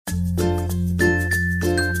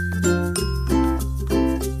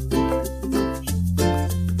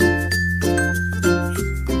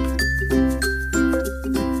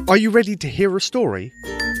Are you ready to hear a story?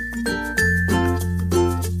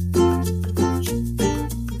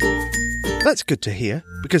 That's good to hear,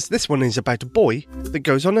 because this one is about a boy that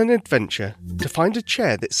goes on an adventure to find a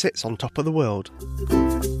chair that sits on top of the world.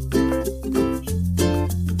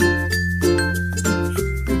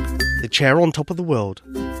 The Chair on Top of the World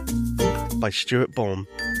by Stuart Baum.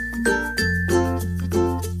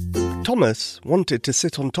 Thomas wanted to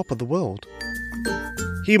sit on top of the world.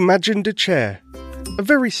 He imagined a chair, a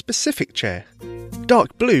very specific chair,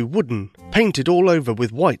 dark blue wooden, painted all over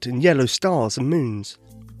with white and yellow stars and moons.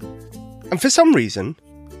 And for some reason,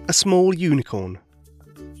 a small unicorn.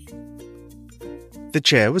 The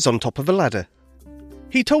chair was on top of a ladder.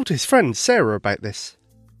 He told his friend Sarah about this.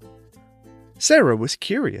 Sarah was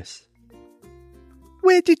curious.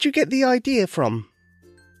 "Where did you get the idea from?"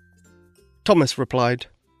 Thomas replied,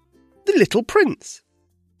 "The Little Prince.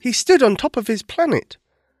 He stood on top of his planet,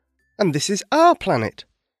 and this is our planet.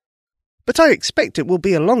 But I expect it will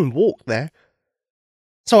be a long walk there.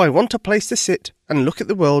 So I want a place to sit and look at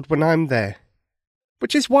the world when I'm there,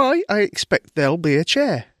 which is why I expect there'll be a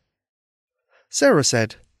chair." Sarah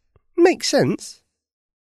said, "Makes sense."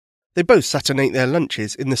 They both sat and ate their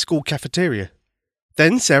lunches in the school cafeteria.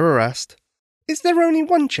 Then Sarah asked, "Is there only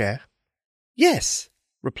one chair?" "Yes,"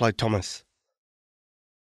 replied Thomas.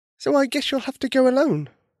 "So I guess you'll have to go alone."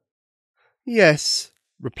 "Yes,"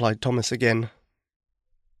 replied Thomas again.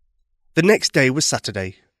 The next day was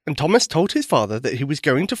Saturday, and Thomas told his father that he was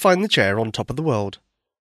going to find the chair on top of the world.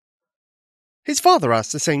 His father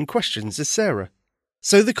asked the same questions as Sarah,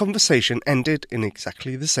 so the conversation ended in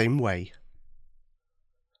exactly the same way.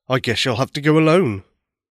 "I guess you'll have to go alone,"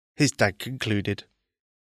 his dad concluded.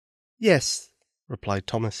 "Yes," replied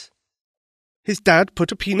Thomas. His dad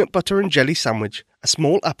put a peanut butter and jelly sandwich, a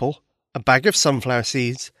small apple, a bag of sunflower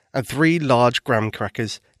seeds, and 3 large graham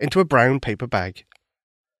crackers into a brown paper bag.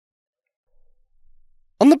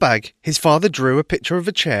 On the bag, his father drew a picture of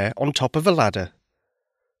a chair on top of a ladder.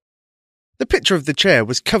 The picture of the chair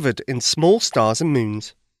was covered in small stars and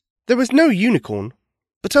moons. There was no unicorn,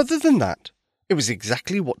 but other than that, it was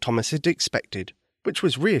exactly what Thomas had expected, which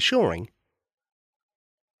was reassuring.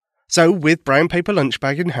 So, with brown paper lunch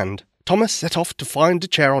bag in hand, Thomas set off to find a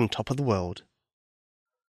chair on top of the world.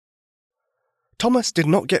 Thomas did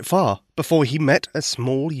not get far before he met a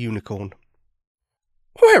small unicorn.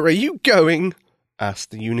 "Where are you going?" asked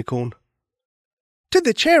the unicorn. "To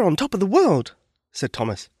the chair on top of the world," said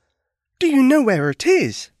Thomas. "Do you know where it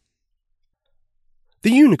is?" The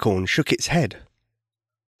unicorn shook its head.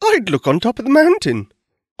 "I'd look on top of the mountain,"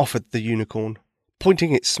 offered the unicorn,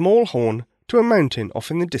 pointing its small horn to a mountain off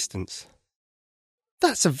in the distance.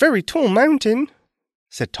 "That's a very tall mountain,"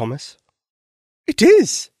 said Thomas. "It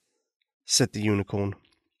is," said the unicorn.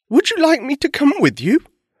 "Would you like me to come with you?"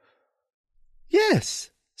 "Yes,"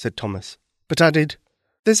 said Thomas, but added,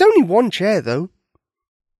 "There's only one chair, though."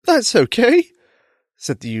 "That's okay,"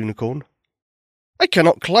 said the unicorn. "I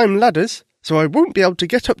cannot climb ladders, so I won't be able to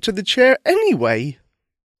get up to the chair anyway."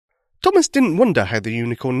 Thomas didn't wonder how the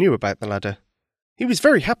unicorn knew about the ladder. He was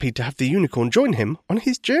very happy to have the unicorn join him on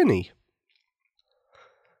his journey.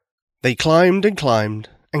 They climbed and climbed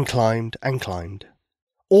and climbed and climbed,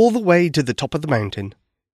 all the way to the top of the mountain.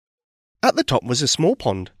 At the top was a small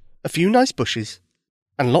pond, a few nice bushes,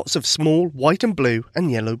 and lots of small white and blue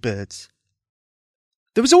and yellow birds.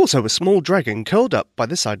 There was also a small dragon curled up by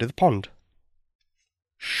the side of the pond.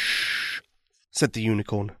 "Shh," said the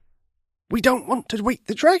unicorn. "We don't want to wake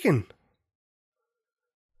the dragon."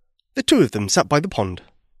 The two of them sat by the pond,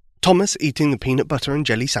 Thomas eating the peanut butter and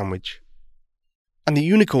jelly sandwich, and the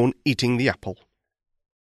unicorn eating the apple.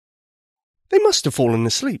 They must have fallen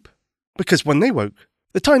asleep, because when they woke,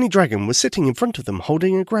 the tiny dragon was sitting in front of them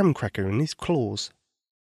holding a graham cracker in his claws.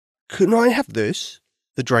 "Can I have this?"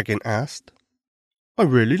 the dragon asked. "I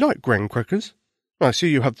really like graham crackers. I see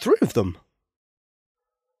you have 3 of them."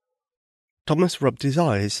 Thomas rubbed his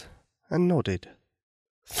eyes and nodded.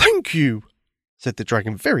 "Thank you," said the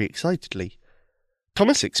dragon very excitedly.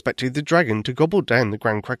 Thomas expected the dragon to gobble down the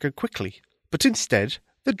graham cracker quickly, but instead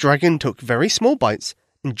the dragon took very small bites,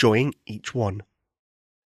 enjoying each one.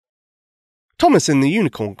 Thomas and the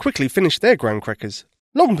unicorn quickly finished their graham crackers,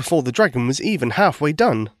 long before the dragon was even halfway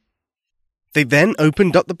done. They then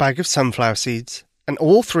opened up the bag of sunflower seeds, and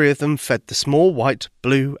all 3 of them fed the small white,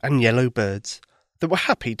 blue, and yellow birds that were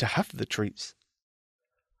happy to have the treats.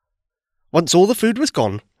 Once all the food was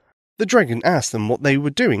gone, the dragon asked them what they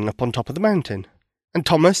were doing up on top of the mountain, and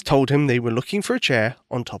Thomas told him they were looking for a chair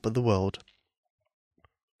on top of the world.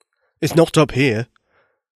 "It's not up here,"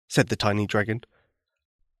 said the tiny dragon.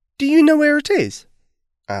 "Do you know where it is?"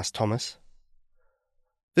 asked Thomas.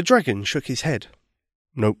 The dragon shook his head.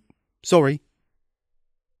 Nope, sorry.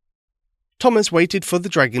 Tomas waited for the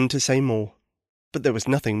dragon to say more, but there was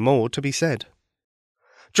nothing more to be said.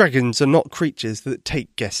 Dragons are not creatures that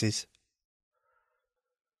take guesses.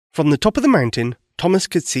 From the top of the mountain, Tomas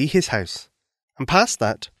could see his house, and past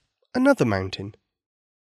that, another mountain.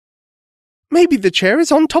 Maybe the chair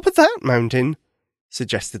is on top of that mountain,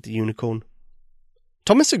 suggested the unicorn.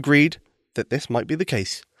 Tomas agreed that this might be the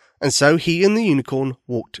case, and so he and the unicorn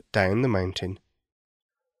walked down the mountain.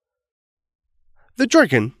 The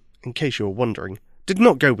dragon, in case you were wondering, did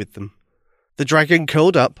not go with them. The dragon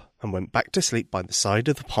curled up and went back to sleep by the side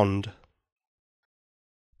of the pond.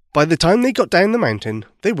 By the time they got down the mountain,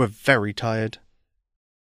 they were very tired.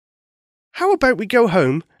 How about we go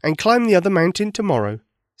home and climb the other mountain tomorrow?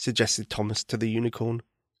 Suggested Tomas to the unicorn.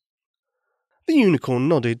 The unicorn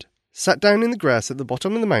nodded, sat down in the grass at the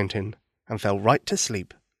bottom of the mountain, and fell right to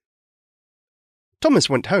sleep. Tomas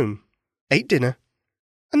went home, ate dinner,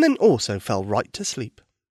 and then also fell right to sleep.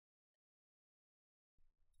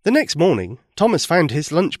 The next morning, Tomas found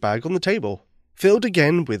his lunch bag on the table, filled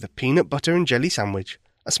again with a peanut butter and jelly sandwich,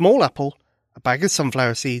 a small apple, a bag of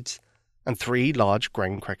sunflower seeds, and 3 large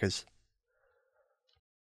graham crackers.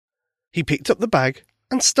 He picked up the bag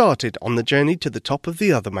and started on the journey to the top of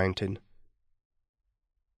the other mountain.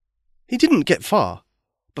 He didn't get far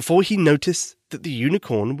before he noticed that the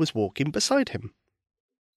unicorn was walking beside him.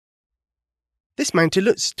 "This mountain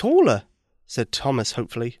looks taller," said Tomas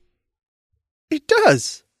hopefully. "It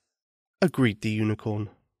does," agreed the unicorn.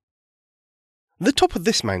 The top of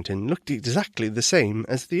this mountain looked exactly the same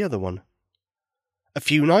as the other one. A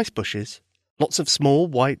few nice bushes, lots of small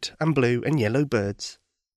white and blue and yellow birds,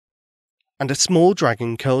 and a small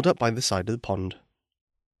dragon curled up by the side of the pond.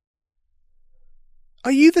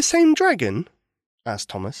 "Are you the same dragon?" asked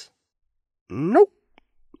Tomas. "Nope,"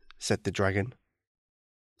 said the dragon.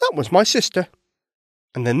 "That was my sister."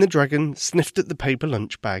 And then the dragon sniffed at the paper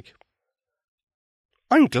lunch bag.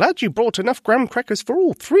 "I'm glad you brought enough graham crackers for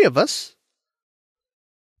all 3 of us."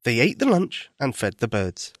 They ate the lunch and fed the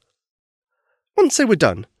birds. Once they were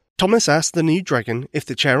done, Tomas asked the new dragon if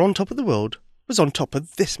the chair on top of the world was on top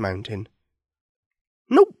of this mountain.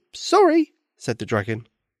 "Nope, sorry," said the dragon.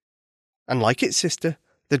 And like its sister,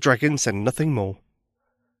 the dragon said nothing more.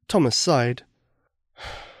 Tomas sighed.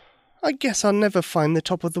 "I guess I'll never find the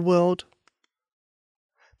top of the world."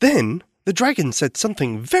 Then the dragon said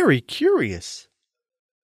something very curious.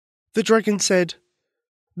 The dragon said,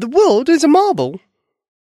 "The world is a marble."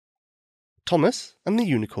 Tomas and the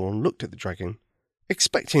unicorn looked at the dragon,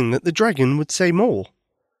 expecting that the dragon would say more.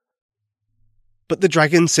 But the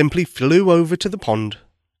dragon simply flew over to the pond,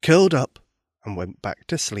 curled up, and went back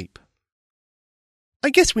to sleep. "I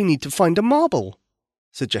guess we need to find a marble,"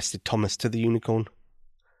 suggested Tomas to the unicorn.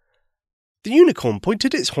 The unicorn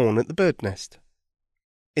pointed its horn at the bird nest.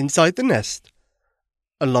 Inside the nest,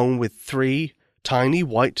 along with 3 tiny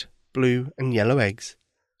white, blue, and yellow eggs,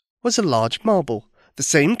 was a large marble, the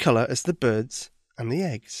same colour as the birds and the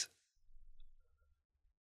eggs.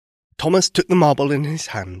 Tomas took the marble in his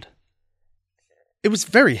hand. It was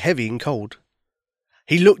very heavy and cold.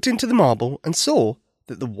 He looked into the marble and saw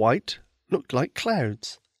that the white looked like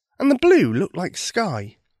clouds, and the blue looked like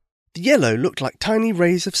sky. The yellow looked like tiny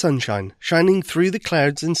rays of sunshine shining through the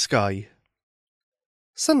clouds and sky.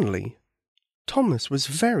 Suddenly, Tomas was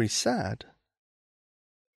very sad.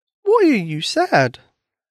 "Why are you sad?"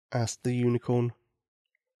 asked the unicorn.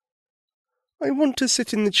 "I want to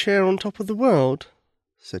sit in the chair on top of the world,"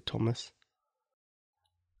 said Tomas.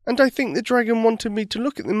 "And I think the dragon wanted me to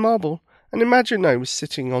look at the marble and imagine I was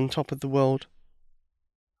sitting on top of the world.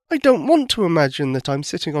 I don't want to imagine that I'm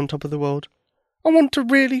sitting on top of the world. I want to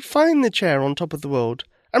really find the chair on top of the world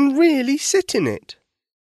and really sit in it."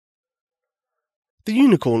 The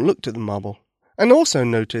unicorn looked at the marble and also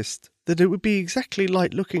noticed that it would be exactly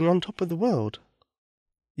like looking on top of the world.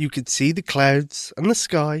 You could see the clouds and the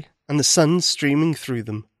sky and the sun streaming through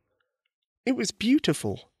them. It was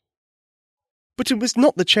beautiful. But it was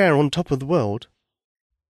not the chair on top of the world.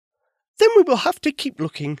 "Then we will have to keep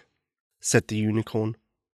looking," said the unicorn.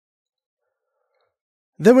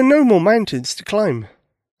 There were no more mountains to climb,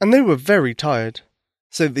 and they were very tired,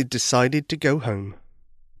 so they decided to go home.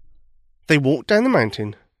 They walked down the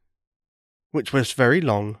mountain, which was very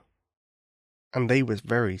long, and they were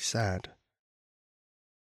very sad.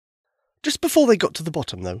 Just before they got to the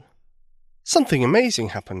bottom, though, something amazing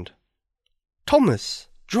happened. Tomas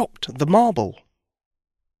dropped the marble.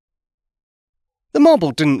 The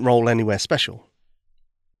marble didn't roll anywhere special.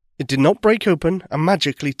 It did not break open and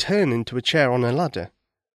magically turn into a chair on a ladder.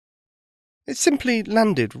 It simply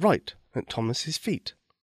landed right at Tomas's feet.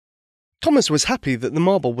 Tomas was happy that the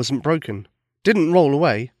marble wasn't broken, didn't roll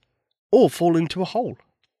away, or fall into a hole.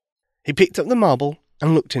 He picked up the marble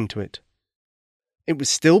and looked into it. It was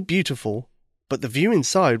still beautiful, but the view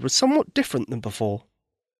inside was somewhat different than before.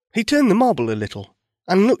 He turned the marble a little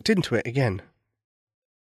and looked into it again.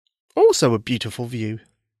 Also a beautiful view.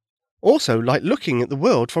 Also like looking at the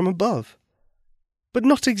world from above, but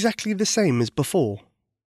not exactly the same as before.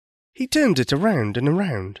 He turned it around and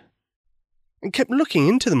around, and kept looking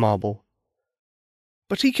into the marble,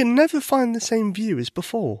 but he can never find the same view as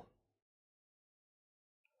before.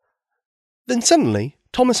 Then suddenly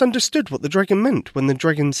Thomas understood what the dragon meant when the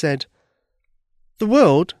dragon said, "The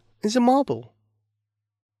world is a marble."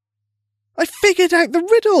 "I figured out the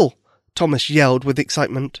riddle!" Thomas yelled with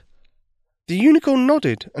excitement. The unicorn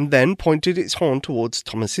nodded and then pointed its horn towards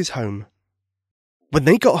Thomas's home. When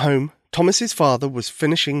they got home, Thomas's father was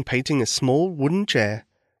finishing painting a small wooden chair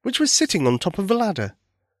which was sitting on top of a ladder.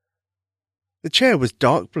 The chair was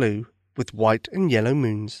dark blue with white and yellow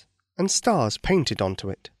moons and stars painted onto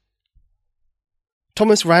it.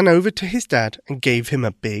 Thomas ran over to his dad and gave him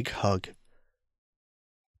a big hug.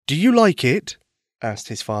 "Do you like it?" asked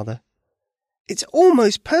his father. "It's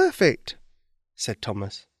almost perfect," said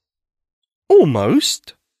Thomas.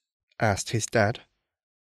 "Almost?" asked his dad.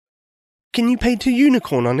 "Can you paint a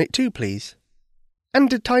unicorn on it too, please?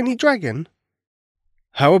 And a tiny dragon?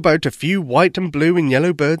 How about a few white and blue and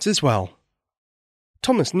yellow birds as well?"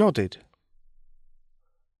 Thomas nodded.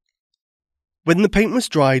 When the paint was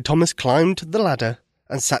dry, Thomas climbed the ladder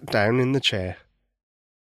and sat down in the chair.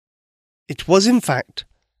 It was, in fact,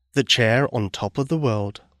 the chair on top of the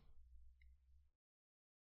world.